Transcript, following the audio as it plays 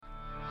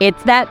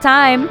It's that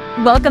time.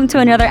 Welcome to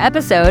another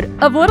episode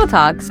of Little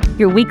Talks,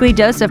 your weekly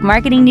dose of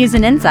marketing news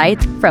and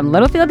insights from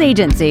Littlefield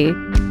Agency.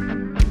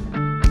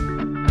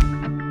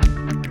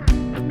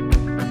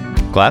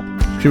 Clap.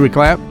 Should we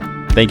clap?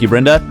 Thank you,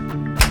 Brenda.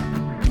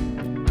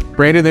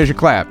 Brandon, there's your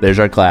clap. There's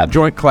our clap.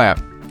 Joint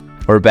clap.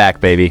 We're back,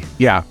 baby.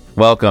 Yeah.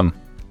 Welcome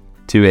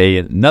to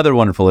another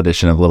wonderful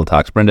edition of Little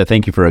Talks. Brenda,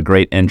 thank you for a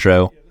great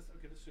intro.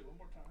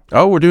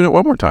 Oh, we're doing it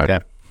one more time.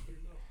 Okay.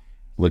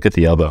 Look at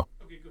the elbow.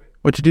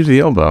 What'd you do to the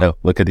elbow? No,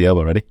 look at the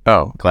elbow. Ready?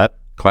 Oh. Clap.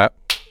 Clap.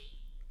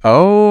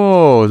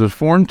 Oh, there's a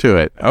form to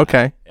it.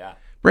 Okay. Yeah.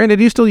 Brandon,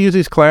 do you still use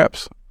these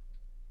claps?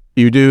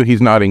 You do?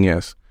 He's nodding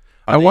yes.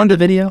 I wonder the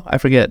video? I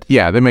forget.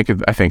 Yeah, they make it.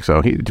 I think so.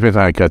 It depends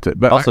on how he cuts it.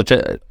 But Also,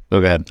 go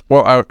ahead.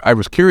 Well, I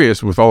was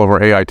curious with all of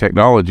our AI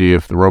technology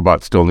if the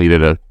robot still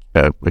needed a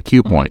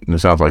cue point, and it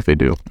sounds like they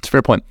do. It's a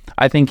fair point.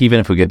 I think even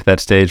if we get to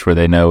that stage where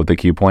they know the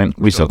cue point,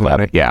 we still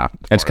clap. Yeah.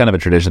 It's kind of a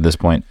tradition at this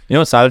point. You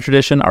know what's not a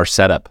tradition? Our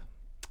setup.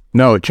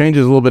 No, it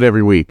changes a little bit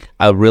every week.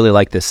 I really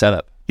like this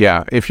setup.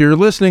 Yeah, if you're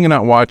listening and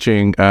not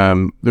watching,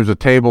 there's a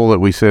table that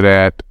we sit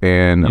at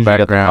and a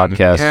background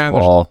podcast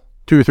wall.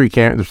 There's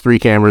three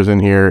cameras in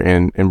here,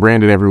 and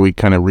Brandon every week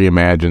kind of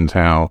reimagines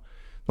how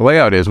the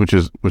layout is, which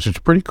is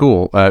pretty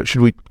cool. Should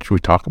we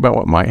talk about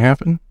what might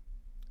happen?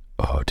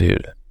 Oh,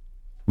 dude.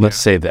 Let's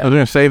save that. I was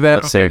going to save that.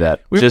 Let's save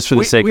that. Just for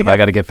the sake of I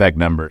got to get back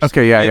numbers.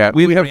 Okay, yeah.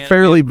 We have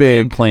fairly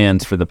big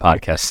plans for the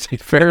podcast.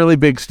 Fairly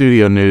big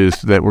studio news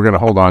that we're going to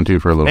hold on to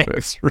for a little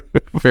bit.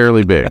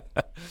 Fairly big.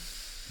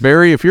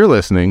 Barry, if you're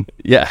listening.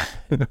 Yeah.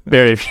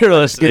 Barry, if you're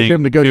listening. Get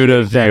him to go to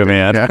you,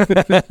 man.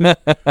 Yeah.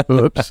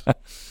 Oops.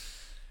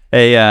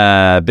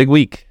 A big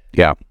week.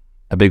 Yeah.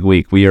 A big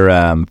week. We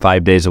are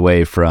 5 days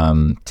away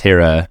from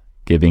Tara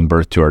giving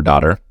birth to our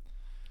daughter.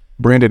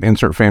 Brandon,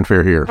 insert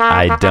fanfare here.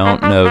 I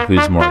don't know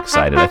who's more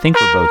excited. I think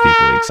we're both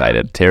equally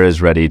excited. Tara's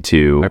ready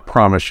to... I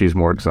promise she's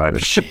more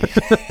excited.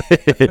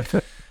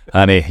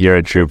 Honey, you're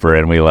a trooper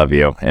and we love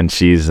you. And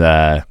she's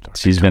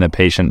been a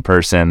patient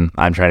person.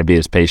 I'm trying to be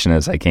as patient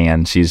as I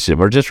can.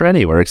 We're just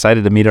ready. We're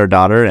excited to meet our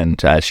daughter.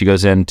 And she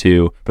goes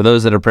into, for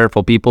those that are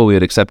prayerful people, we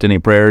would accept any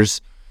prayers.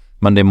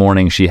 Monday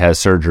morning, she has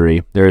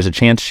surgery. There is a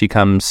chance she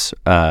has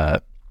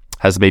the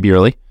baby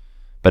early,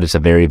 but it's a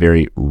very,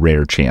 very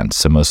rare chance.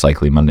 So most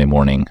likely Monday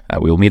morning,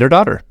 we will meet our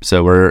daughter.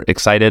 So we're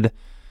excited.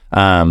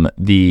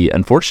 The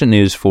unfortunate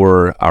news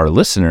for our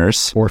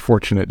listeners... Or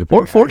fortunate.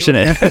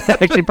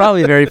 Actually,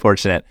 probably very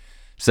fortunate.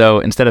 So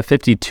instead of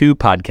 52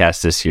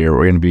 podcasts this year,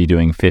 we're going to be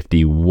doing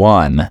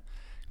 51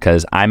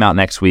 because I'm out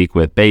next week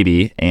with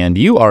baby and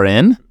you are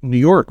in... New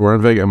York. We're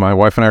in Vegas. My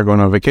wife and I are going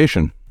on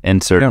vacation.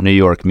 Insert New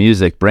York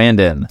music.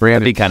 Brandon.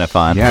 That'd be kind of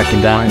fun. Yeah,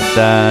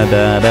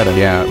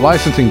 yeah,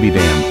 licensing be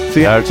damned.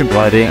 See, honestly,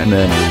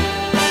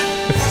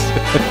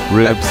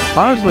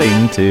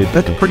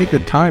 that's a pretty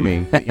good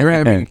timing. You're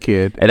having a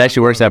kid. It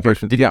actually works out.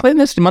 Did you plan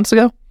this months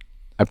ago?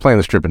 I planned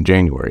this trip in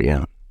January,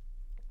 yeah.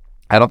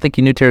 I don't think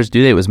you knew Tara's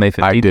due date was May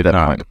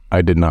 15th.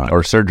 I did not.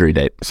 Or surgery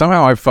date.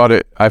 Somehow I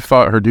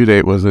thought her due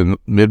date was in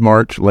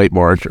mid-March, late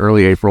March,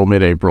 early April,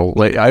 mid-April.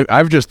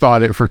 I've just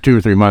thought it for 2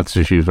 or 3 months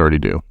that she was already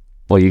due.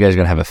 Well, you guys are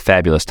going to have a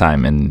fabulous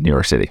time in New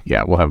York City.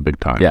 Yeah, we'll have a big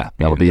time. Yeah,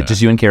 that'll be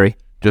just you and Carrie.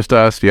 Just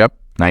us, yep.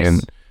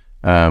 Nice.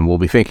 And we'll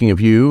be thinking of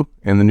you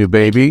and the new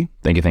baby.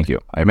 Thank you.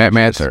 I met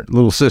Matt's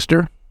little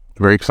sister.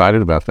 Very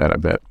excited about that, I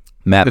bet.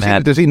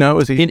 Does he know?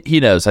 He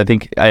knows. I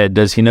think,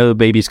 does he know the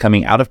baby's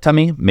coming out of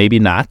tummy? Maybe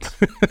not.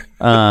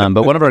 But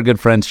one of our good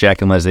friends,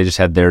 Jack and Liz, they just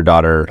had their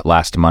daughter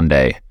last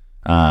Monday.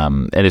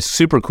 And it's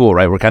super cool,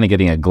 right? We're kind of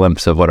getting a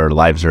glimpse of what our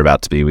lives are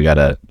about to be. We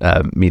got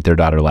to meet their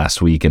daughter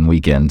last week and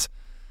weekends.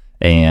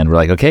 And we're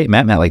like, okay,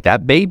 Matt, like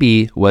that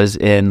baby was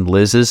in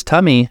Liz's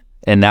tummy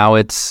and now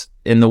it's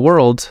in the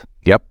world.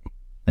 Yep.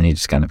 And he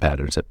just kind of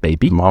patters it,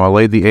 baby. Mama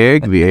laid the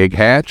egg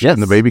hatched, yes,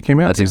 and the baby came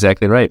out. That's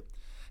exactly right.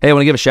 Hey, I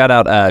want to give a shout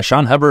out.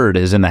 Sean Hubbard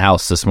is in the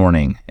house this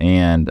morning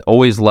and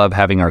always love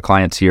having our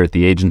clients here at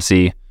the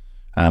agency.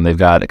 They've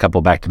got a couple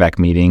back-to-back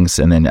meetings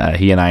and then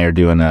he and I are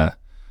doing a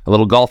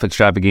little golf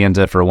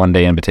extravaganza for a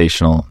one-day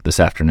invitational this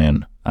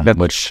afternoon,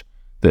 which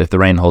if the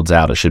rain holds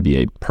out, it should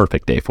be a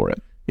perfect day for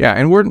it. Yeah,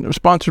 and we're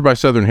sponsored by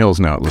Southern Hills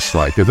now, it looks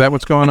like. Is that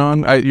what's going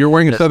on? You're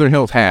wearing a Southern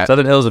Hills hat.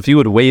 Southern Hills, if you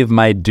would waive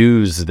my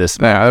dues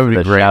this month, that would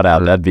be great. Shout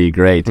out, that'd be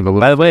great.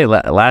 By the way,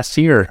 last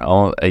year,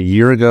 a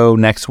year ago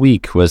next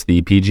week, was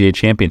the PGA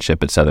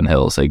Championship at Southern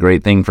Hills. A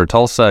great thing for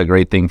Tulsa, a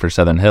great thing for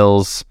Southern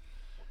Hills.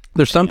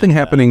 There's something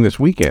happening this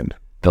weekend.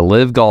 The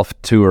Live Golf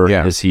Tour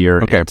is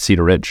here at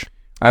Cedar Ridge.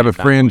 I have a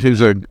friend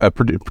who's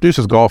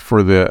produces golf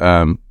for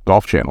the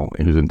Golf Channel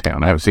who's in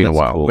town. I haven't seen in a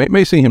while. Cool.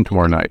 May see him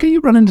tomorrow night. Okay,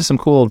 you run into some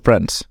cool old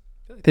friends.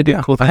 They do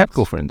cool things. I have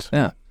cool friends.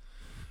 Yeah.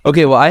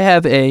 Okay, well, I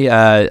have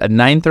a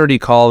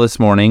 9:30 call this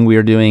morning. We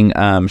are doing,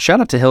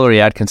 shout out to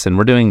Hillary Atkinson.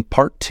 We're doing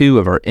part 2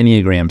 of our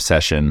Enneagram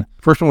session.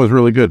 First one was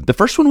really good. The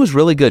first one was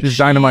really good. She's a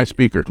dynamite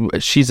speaker.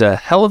 She's a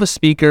hell of a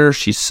speaker.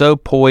 She's so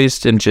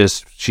poised and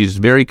she's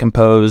very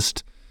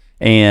composed.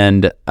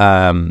 And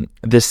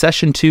this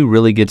session 2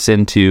 really gets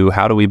into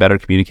how do we better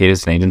communicate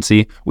as an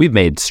agency. We've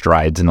made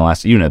strides in the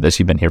last, you know this,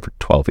 you've been here for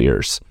 12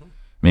 years.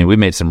 I mean, we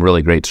made some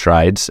really great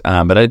strides,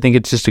 but I think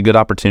it's just a good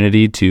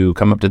opportunity to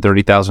come up to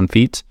 30,000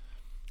 feet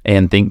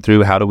and think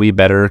through how do we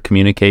better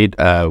communicate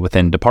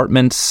within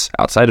departments,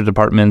 outside of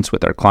departments,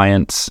 with our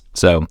clients.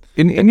 So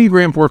in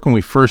Enneagram work, when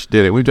we first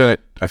did it, we've done it,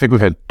 I think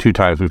we've had 2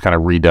 times we've kind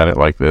of redone it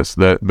like this.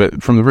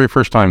 But from the very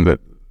first time that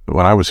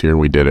when I was here,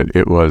 we did it,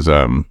 it was,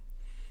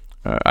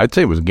 I'd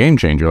say it was a game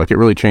changer. Like, it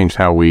really changed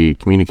how we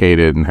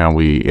communicated and how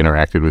we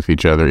interacted with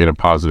each other in a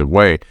positive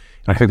way.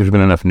 And I think there's been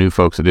enough new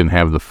folks that didn't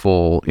have the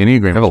full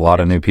Enneagram. We have a lot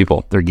of new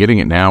people. They're getting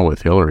it now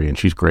with Hillary, and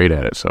she's great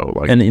at it. So,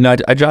 like, and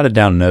I jotted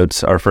down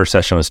notes. Our first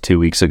session was 2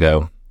 weeks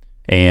ago,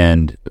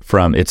 and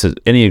it's an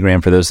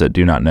Enneagram. For those that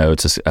do not know,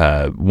 it's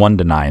 1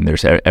 to 9.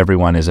 There's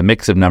everyone is a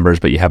mix of numbers,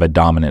 but you have a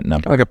dominant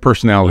number, like a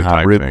personality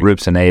type thing.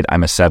 Roop's an 8.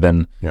 I'm a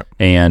 7. Yep.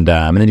 And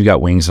then you've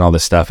got wings and all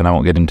this stuff, and I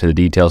won't get into the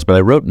details. But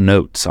I wrote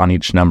notes on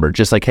each number,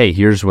 just like, hey,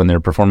 here's when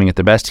they're performing at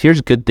their best.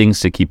 Here's good things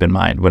to keep in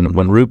mind.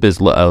 When Roop is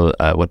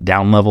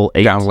down level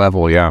 8, down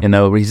level, yeah. You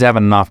know, he's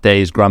having an off day,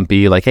 he's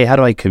grumpy. Like, hey, how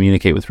do I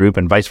communicate with Roop,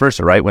 and vice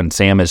versa, right? When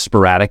Sam is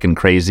sporadic and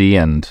crazy,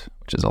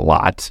 which is a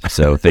lot.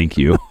 So thank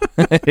you.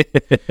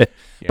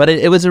 But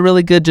it was a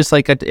really good, just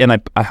like, and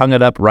I hung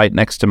it up right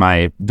next to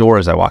my door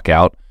as I walk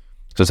out.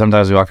 So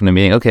sometimes we walk into a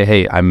meeting, okay,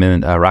 hey, I'm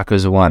in,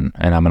 Rocco's a 1,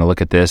 and I'm going to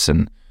look at this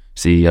and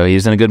see,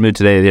 he's in a good mood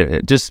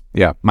today. Just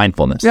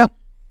mindfulness. Yeah.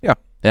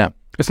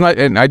 It's not,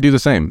 and I do the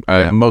same,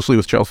 mostly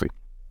with Chelsea.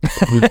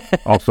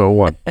 Also a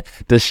 1.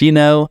 Does she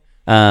know?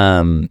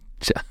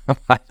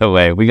 By the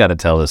way, we got to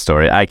tell this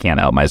story. I can't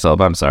help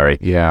myself. I'm sorry.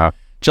 Yeah.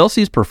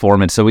 Chelsea's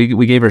performance, so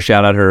we gave her a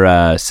shout out. Her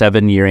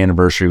 7-year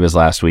anniversary was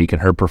last week,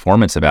 and her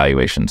performance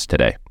evaluations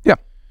today. Yeah.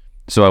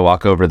 So I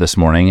walk over this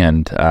morning,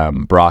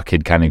 and Brock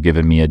had kind of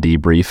given me a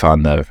debrief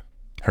on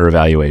her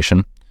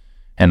evaluation,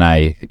 and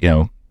I,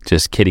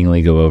 just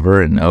kiddingly go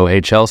over and, oh,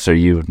 hey, Chelsea, are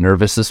you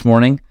nervous this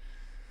morning?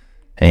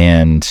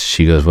 And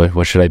she goes,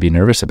 what should I be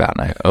nervous about?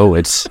 And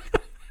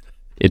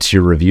it's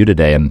your review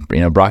today, and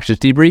Brock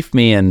just debriefed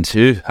me, and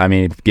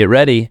get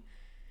ready.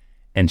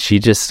 And she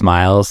just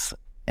smiles.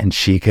 And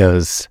she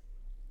goes,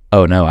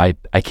 oh, no, I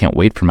can't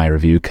wait for my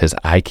review because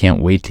I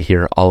can't wait to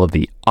hear all of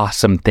the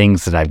awesome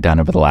things that I've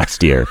done over the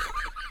last year.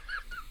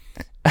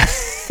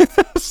 I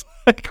was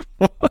like,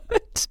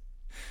 what?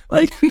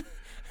 Like,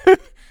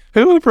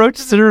 who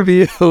approaches a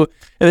review? And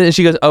then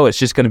she goes, oh, it's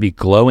just going to be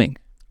glowing.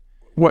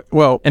 What?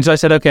 Well, and so I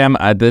said, okay,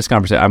 this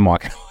conversation, I'm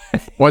walking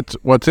away.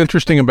 What's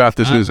interesting about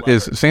this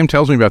is Sam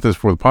tells me about this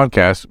for the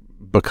podcast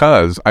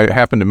because I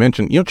happened to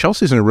mention,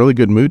 Chelsea's in a really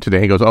good mood today.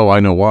 He goes, oh, I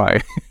know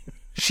why.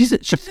 She's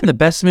in the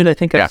best mood I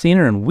think I've seen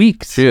her in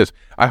weeks. She is.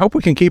 I hope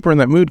we can keep her in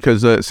that mood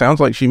because it sounds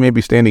like she may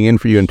be standing in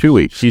for you in 2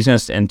 weeks.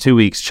 In 2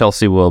 weeks,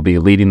 Chelsea will be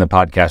leading the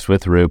podcast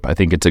with Roop. I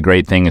think it's a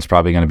great thing. It's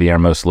probably going to be our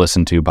most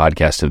listened to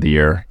podcast of the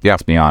year. Yeah.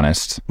 Let's be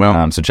honest.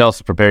 Well, so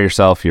Chelsea, prepare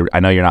yourself. I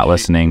know you're not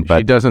listening, but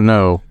she doesn't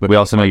know. But we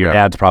also know your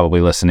dad's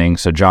probably listening.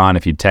 So John,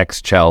 if you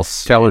text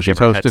Chelsea, tell her she's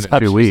hosted in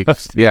 2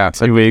 weeks. Yeah,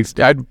 2 weeks.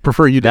 I'd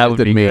prefer you that would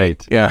than be me.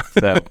 Great. Yeah.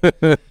 So,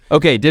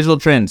 okay, digital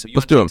trends.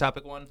 Let's do them.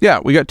 Topic 1? Yeah,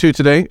 we got 2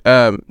 today.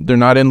 They're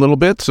not in Little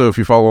Bits, so if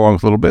you follow along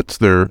with Little Bits,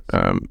 they're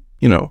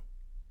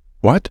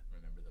what?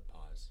 Remember the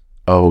pause.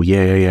 Oh,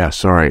 yeah.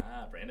 Sorry.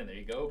 Brandon, there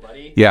you go,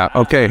 buddy. Yeah,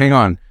 okay, hang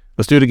on.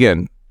 Let's do it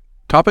again.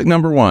 Topic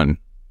number 1.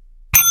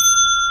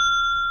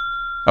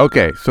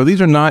 Okay, so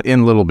these are not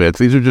in Little Bits.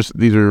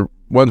 These are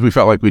ones we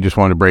felt like we just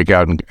wanted to break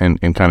out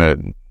and kind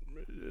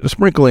of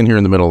sprinkle in here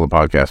in the middle of the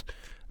podcast.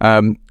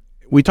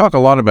 We talk a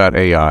lot about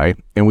AI,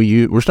 and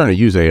we're starting to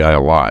use AI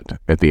a lot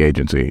at the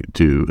agency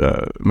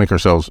to make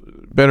ourselves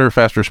better,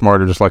 faster,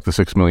 smarter, just like the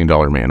 $6 Million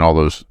Man. All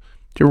those.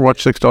 Do you ever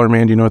watch $6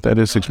 Man? Do you know what that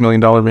is? $6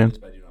 Million Man?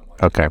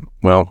 Okay.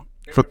 Well,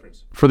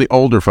 for the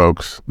older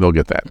folks, they'll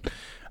get that.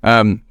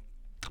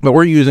 But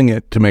we're using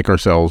it to make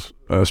ourselves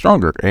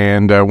stronger.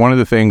 And one of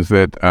the things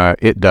that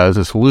it does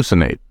is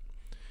hallucinate.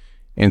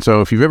 And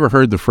so if you've ever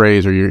heard the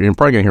phrase, or you're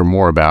probably going to hear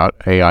more about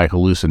AI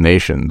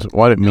hallucinations,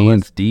 what it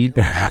means...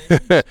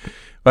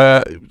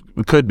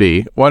 It could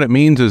be. What it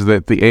means is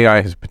that the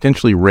AI has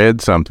potentially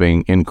read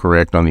something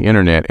incorrect on the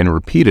internet and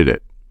repeated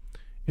it.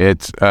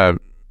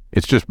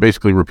 It's just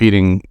basically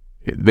repeating.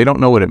 They don't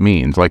know what it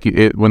means. Like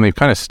when they've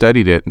kind of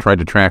studied it and tried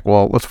to track,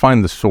 well, let's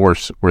find the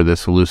source where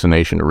this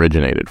hallucination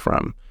originated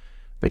from.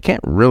 They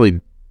can't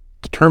really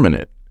determine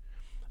it.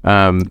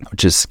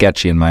 Which is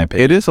sketchy in my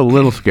opinion. It is a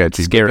little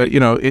sketchy. Scary.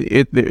 But,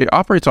 it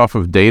operates off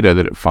of data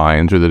that it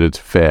finds or that it's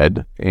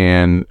fed,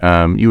 and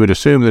you would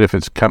assume that if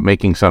it's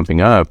making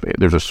something up,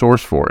 there's a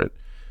source for it.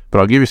 But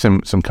I'll give you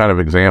some kind of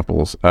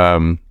examples.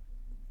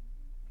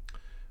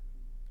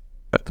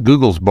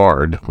 Google's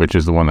Bard, which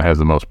is the one that has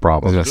the most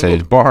problems. I was going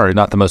to say, Bard,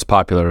 not the most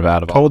popular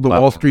out of all. Told the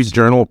Wall Street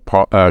Journal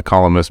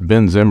columnist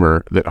Ben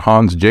Zimmer that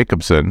Hans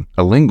Jacobson,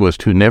 a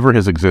linguist who never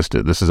has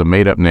existed, this is a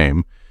made-up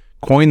name,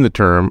 coined the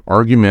term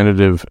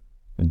argumentative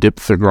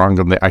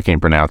diphthongization. I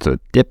can't pronounce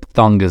it.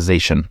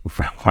 Diphthongization.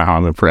 Wow,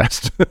 I'm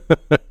impressed.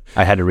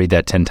 I had to read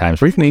that 10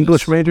 times. Were you an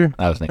English major?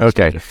 I was an English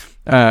major.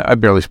 I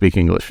barely speak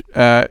English.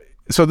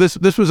 So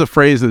this was a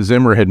phrase that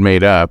Zimmer had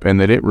made up and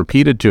that it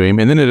repeated to him,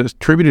 and then it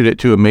attributed it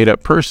to a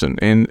made-up person.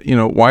 And,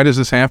 why does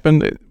this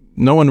happen?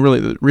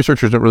 the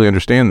researchers don't really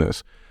understand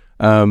this.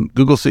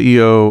 Google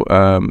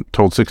CEO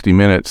told 60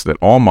 Minutes that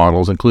all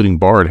models, including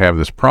Bard, have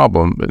this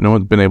problem, but no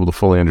one's been able to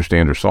fully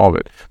understand or solve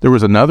it. There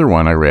was another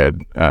one I read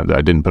that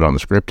I didn't put on the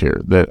script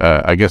here, that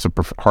I guess a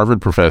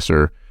Harvard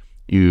professor,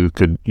 you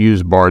could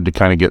use Bard to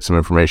kind of get some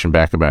information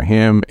back about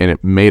him, and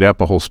it made up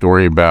a whole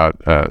story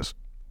about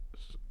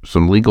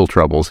some legal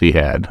troubles he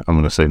had, I'm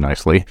going to say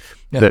nicely,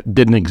 that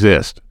didn't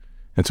exist.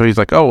 And so he's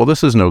like, oh, well,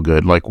 this is no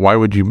good. Like, why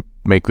would you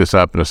make this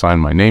up and assign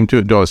my name to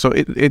it? So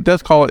it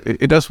does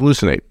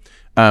hallucinate.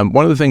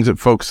 One of the things that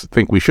folks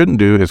think we shouldn't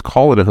do is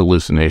call it a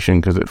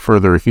hallucination because it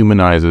further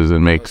humanizes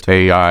and makes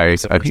AI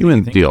a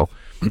human deal.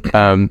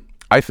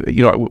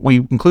 We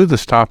included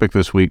this topic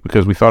this week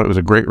because we thought it was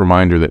a great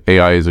reminder that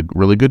AI is a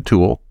really good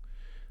tool,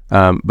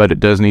 but it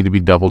does need to be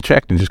double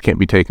checked and just can't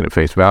be taken at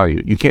face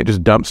value. You can't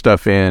just dump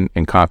stuff in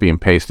and copy and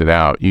paste it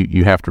out.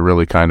 You have to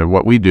really kind of,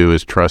 what we do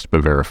is trust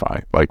but verify.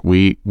 Like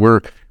we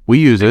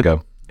use it,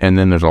 and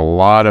then there's a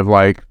lot of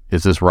like,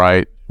 is this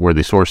right? Where are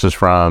the sources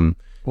from?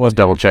 Let's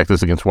double check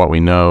this against what we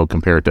know,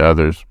 compare it to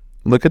others.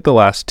 Look at the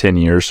last 10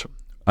 years.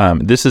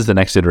 This is the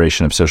next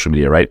iteration of social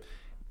media, right?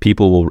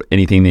 People will,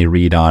 anything they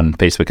read on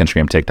Facebook,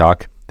 Instagram,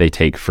 TikTok, they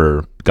take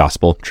for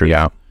gospel truth.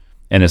 Yeah.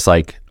 And it's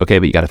like, okay,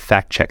 but you got to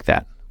fact check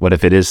that. What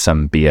if it is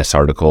some BS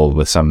article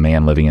with some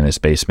man living in his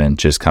basement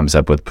just comes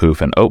up with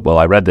poof and, oh, well,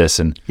 I read this.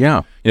 And,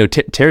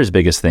 Tara's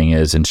biggest thing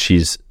is, and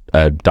she's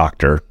a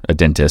doctor, a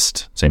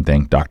dentist, same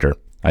thing, doctor.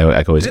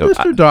 I always go.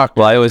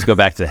 Well, I always go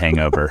back to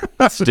Hangover.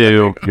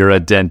 Stu, you're a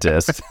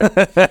dentist.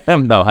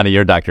 No, honey,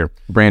 you're a doctor.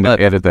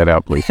 Brandon, edit that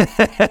out, please.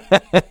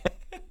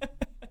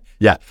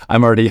 Yeah,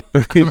 I'm already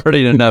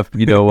enough.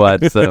 You know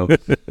what? So,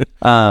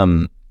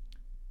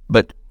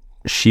 but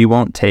she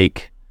won't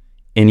take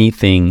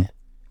anything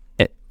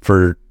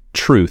for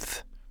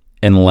truth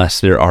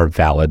unless there are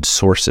valid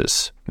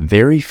sources.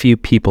 Very few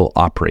people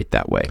operate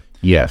that way.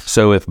 Yes.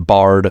 So if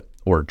Bard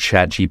or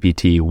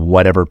ChatGPT,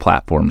 whatever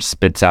platform,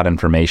 spits out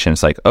information,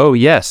 it's like, oh,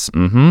 yes,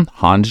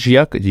 Hans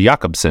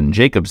Jacobson,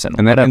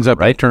 and that ends up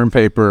right? term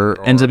paper.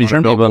 Ends up in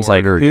term paper. It's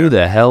like, who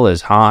the hell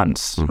is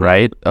Hans,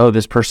 right? Oh,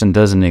 this person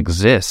doesn't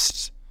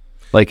exist.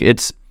 Like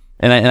it's,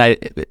 and I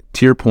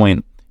to your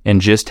point, and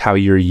just how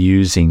you're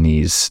using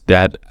these,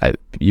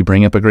 you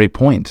bring up a great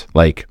point.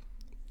 Like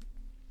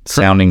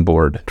sounding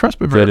board, trust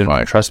but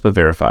verify. Trust but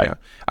verify. Yeah.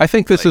 I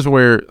think this is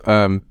where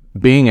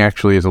Bing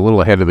actually is a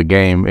little ahead of the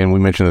game, and we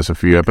mentioned this a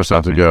few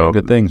episodes ago.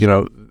 Good things.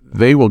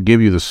 They will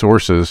give you the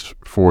sources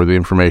for the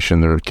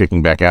information they're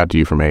kicking back out to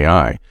you from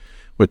AI,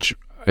 which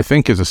I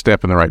think is a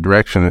step in the right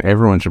direction,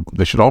 and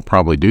they should all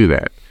probably do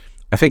that.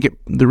 I think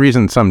the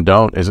reason some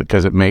don't is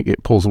because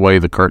it pulls away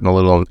the curtain a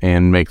little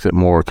and makes it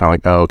more kind of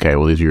like, oh, okay,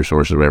 well, these are your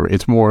sources or whatever.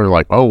 It's more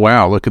like, oh,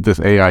 wow, look at this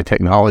AI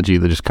technology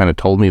that just kind of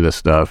told me this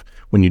stuff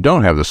when you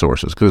don't have the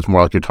sources, because it's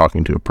more like you're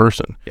talking to a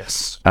person.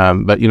 Yes.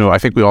 But, I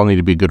think we all need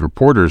to be good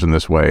reporters in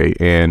this way,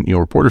 and,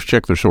 reporters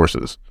check their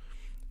sources,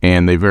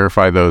 and they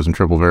verify those and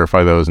triple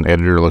verify those, and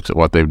editor looks at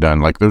what they've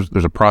done. Like,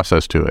 there's a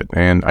process to it,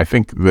 and I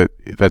think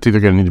that's either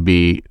going to need to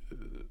be,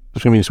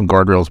 there's going to be some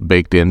guardrails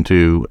baked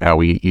into how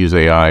we use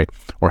AI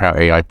or how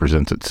AI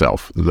presents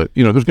itself. There's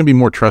going to be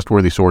more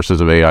trustworthy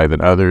sources of AI than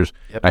others.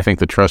 Yep. I think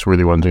the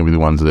trustworthy ones are going to be the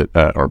ones that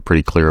are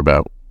pretty clear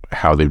about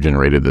how they've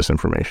generated this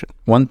information.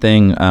 One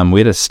thing, we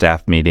had a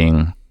staff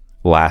meeting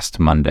last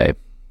Monday,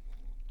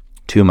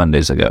 2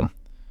 Mondays ago,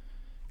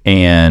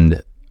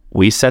 and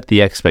we set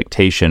the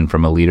expectation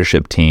from a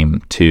leadership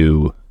team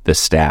to the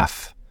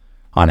staff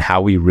on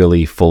how we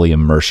really fully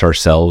immerse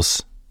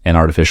ourselves in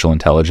artificial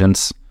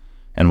intelligence.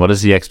 And what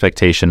is the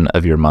expectation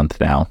of your month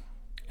now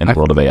in the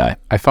world of AI?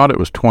 I thought it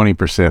was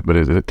 20%, but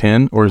is it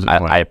 10 or is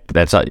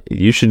it 20?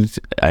 You should.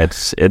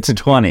 It's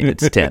 20.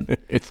 It's 10.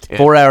 It's 10.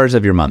 4 hours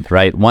of your month,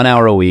 right? 1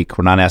 hour a week.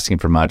 We're not asking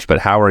for much, but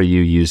how are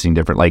you using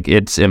different? Like,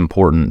 it's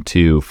important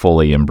to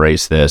fully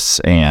embrace this,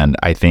 and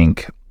I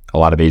think a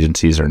lot of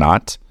agencies are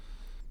not.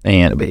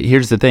 But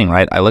here's the thing,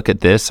 right? I look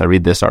at this, I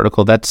read this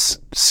article, that's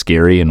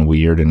scary and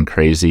weird and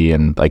crazy,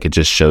 and like it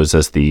just shows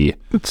us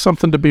it's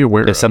something to be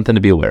aware of. It's something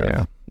to be aware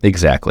of.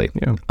 Exactly.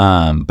 Yeah.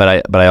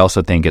 But I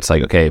also think it's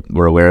like, okay,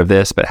 we're aware of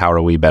this, but how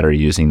are we better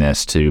using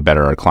this to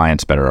better our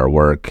clients, better our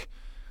work,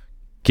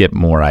 get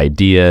more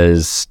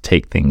ideas,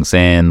 take things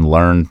in,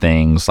 learn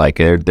things? Like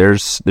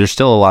there's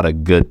still a lot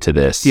of good to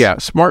this. Yeah,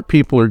 smart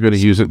people are going to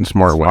use it in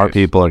smart ways. Smart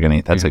people are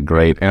going to. That's a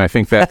great. And I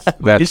think that's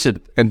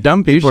and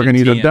dumb people are going to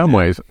use it in dumb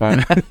ways.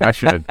 I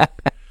should.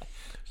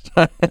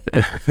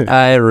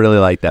 I really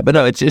like that, but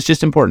no, it's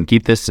just important.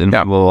 Keep this, and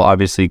we'll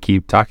obviously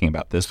keep talking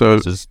about this. So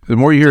the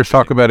more you hear us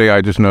talk about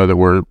AI, just know that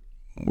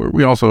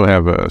we also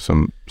have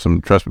some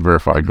trust and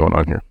verify going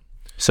on here.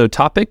 So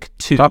topic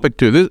 2.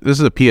 This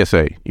is a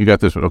PSA. You got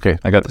this one, okay?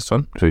 I got this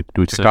one. So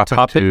do we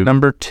topic 2?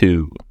 Number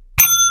 2.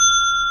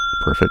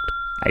 Perfect.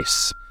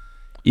 Nice.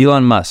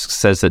 Elon Musk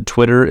says that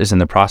Twitter is in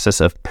the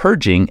process of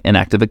purging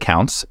inactive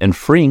accounts and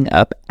freeing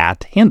up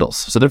 @ handles.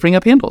 So they're freeing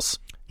up handles.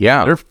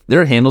 Yeah,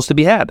 there are handles to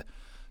be had.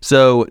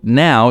 So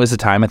now is the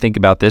time I think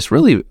about this.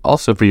 Really,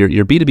 also for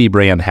your B2B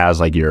brand has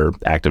like your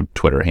active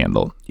Twitter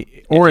handle,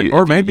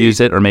 or maybe use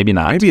it, or maybe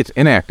not. Maybe it's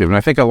inactive, and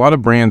I think a lot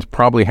of brands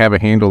probably have a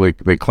handle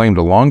they claimed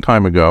a long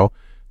time ago.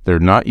 They're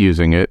not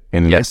using it,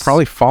 and Yes. they're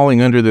probably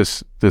falling under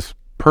this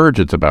purge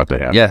it's about to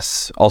happen.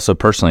 Yes. Also,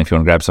 personally, if you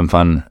want to grab some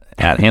fun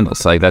at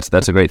handles, like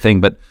that's a great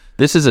thing. But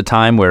this is a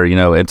time where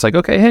it's like,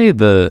 okay, hey,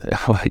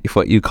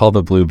 what you call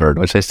the bluebird,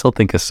 which I still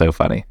think is so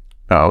funny.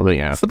 Oh,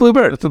 yeah. It's the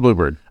bluebird. It's the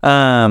bluebird.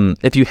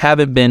 If you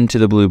haven't been to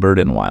the bluebird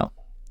in a while,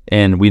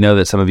 and we know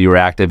that some of you are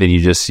active and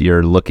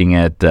you're looking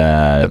at,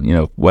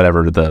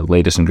 whatever the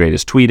latest and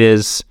greatest tweet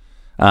is.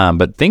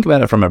 But think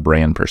about it from a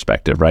brand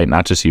perspective, right?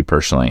 Not just you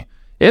personally.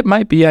 It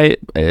might be,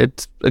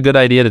 it's a good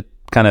idea to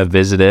kind of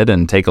visit it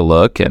and take a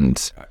look.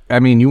 And I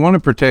mean, you want to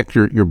protect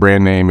your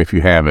brand name if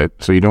you have it,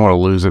 so you don't want to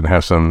lose it and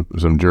have some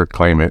jerk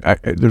claim it.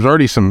 There's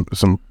already some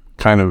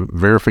kind of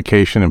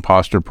verification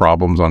imposter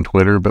problems on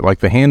Twitter, but like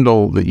the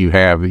handle that you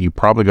have that you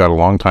probably got a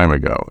long time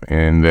ago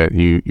and that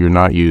you're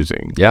not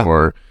using,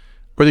 or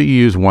that you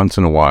use once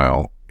in a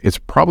while, it's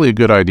probably a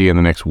good idea in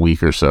the next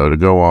week or so to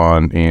go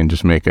on and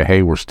just make a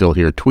 "Hey, we're still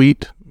here"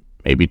 tweet,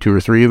 maybe 2 or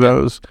 3 of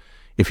those.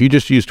 If you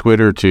just use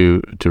Twitter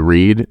to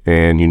read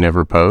and you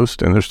never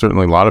post, and there's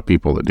certainly a lot of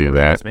people that do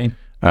that, that's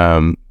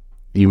me.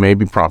 You may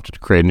be prompted to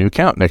create a new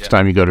account next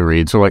time you go to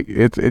read. So like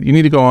you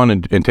need to go on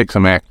and take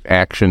some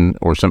action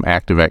or some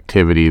active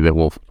activity that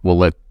will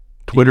let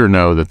Twitter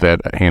know that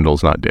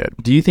handle's not dead.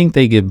 Do you think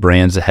they give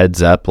brands a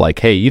heads up, like,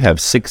 hey, you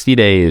have 60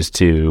 days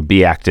to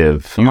be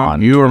active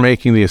on? You are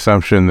making the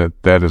assumption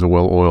that is a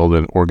well-oiled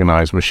and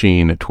organized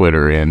machine at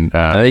Twitter, and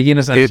I'm not.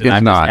 Just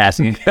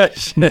asking a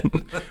question.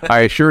 I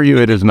assure you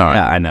it is not.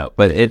 Yeah, I know.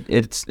 But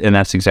it's and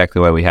that's exactly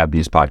why we have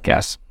these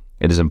podcasts.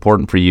 It is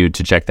important for you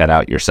to check that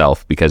out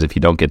yourself, because if you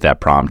don't get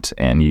that prompt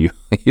and you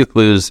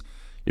lose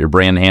your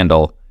brand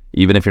handle,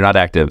 even if you're not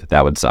active,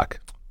 that would suck.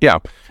 Yeah.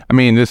 I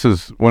mean, this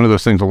is one of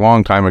those things. A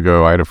long time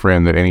ago, I had a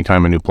friend that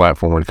anytime a new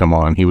platform would come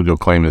on, he would go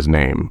claim his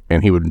name,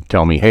 and he would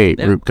tell me, "Hey,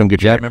 Roop, come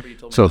get your." I remember you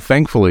told me. So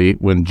thankfully,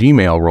 when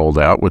Gmail rolled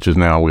out, which is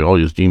now we all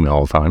use Gmail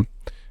all the time,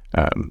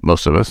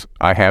 most of us,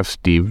 I have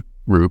Steve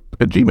Roop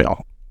at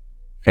Gmail.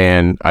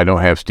 And I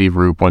don't have Steve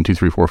Roop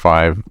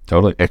 12345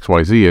 Totally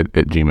XYZ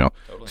at Gmail.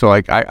 Totally. So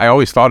like I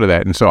always thought of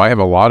that, and so I have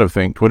a lot of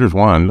things. Twitter's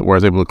one where I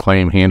was able to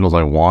claim handles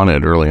I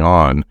wanted early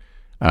on,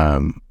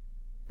 and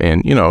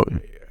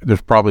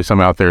there's probably some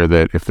out there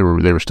that if they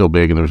were still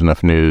big and there was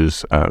enough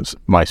news,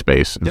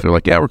 MySpace. If they're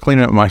like, yeah, we're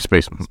cleaning up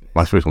MySpace.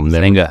 MySpace will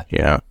never. Zynga.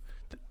 Yeah.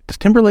 Does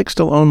Timberlake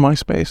still own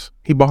MySpace?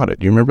 He bought it.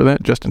 Do you remember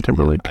that? Justin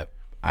Timberlake.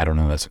 I don't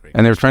know. That's a great.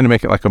 And they were trying to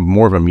make it like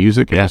more of a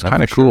music. Yeah, it's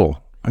kind of cool.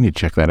 Sure. I need to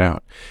check that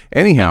out.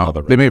 Anyhow,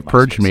 they may have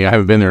purged me. I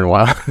haven't been there in a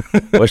while.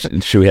 What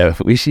should we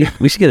have? We should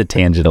get a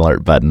tangent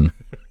alert button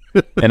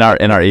in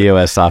our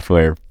EOS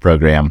software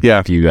program. Yeah.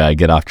 If you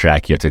get off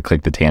track, you have to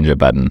click the tangent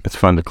button. It's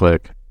fun to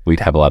click. We'd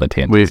have a lot of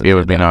tangents. It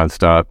would be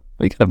nonstop.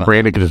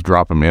 Brandon could just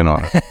drop them in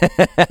on it.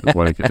 That's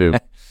what he could do.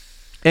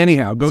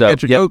 Anyhow, go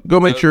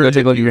make sure go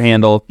take a look at your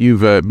handle.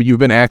 You've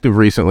been active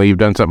recently. You've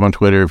done something on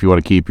Twitter. If you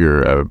want to keep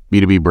your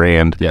B2B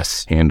brand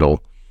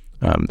handle,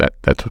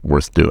 that's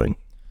worth doing.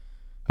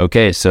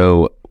 Okay,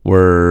 so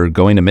we're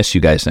going to miss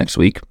you guys next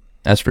week.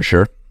 That's for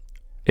sure.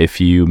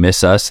 If you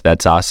miss us,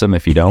 that's awesome.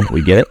 If you don't,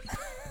 we get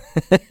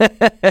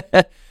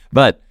it.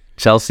 But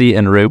Chelsea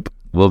and Roop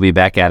will be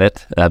back at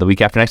it the week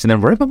after next, and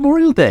then we're at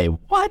Memorial Day.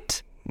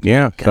 What?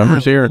 Yeah,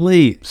 summer's here.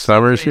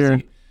 Summer's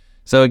here.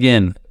 So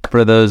again,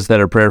 for those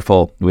that are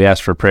prayerful, we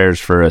ask for prayers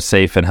for a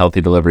safe and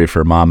healthy delivery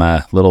for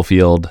Mama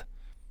Littlefield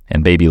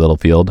and baby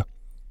Littlefield.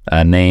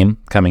 Name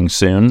coming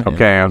soon.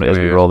 Okay, as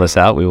we roll this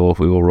out, we will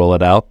roll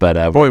it out.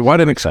 But boy, what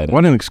an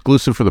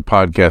exclusive for the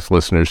podcast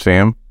listeners,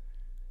 Sam.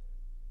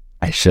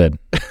 I should.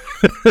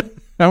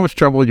 How much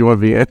trouble do you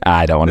want to be in?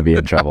 I don't want to be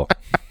in trouble.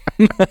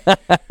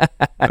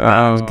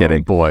 Just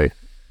kidding, boy.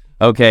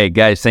 Okay,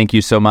 guys, thank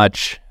you so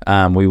much.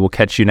 We will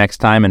catch you next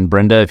time. And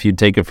Brenda, if you'd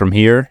take it from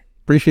here.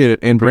 Appreciate it.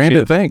 And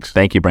Brandon, thanks.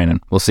 Thank you,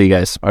 Brandon. We'll see you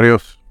guys.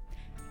 Adios.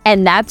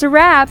 And that's a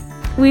wrap.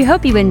 We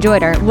hope you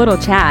enjoyed our little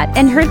chat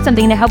and heard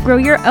something to help grow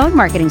your own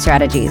marketing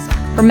strategies.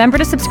 Remember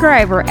to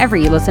subscribe wherever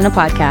you listen to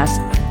podcasts.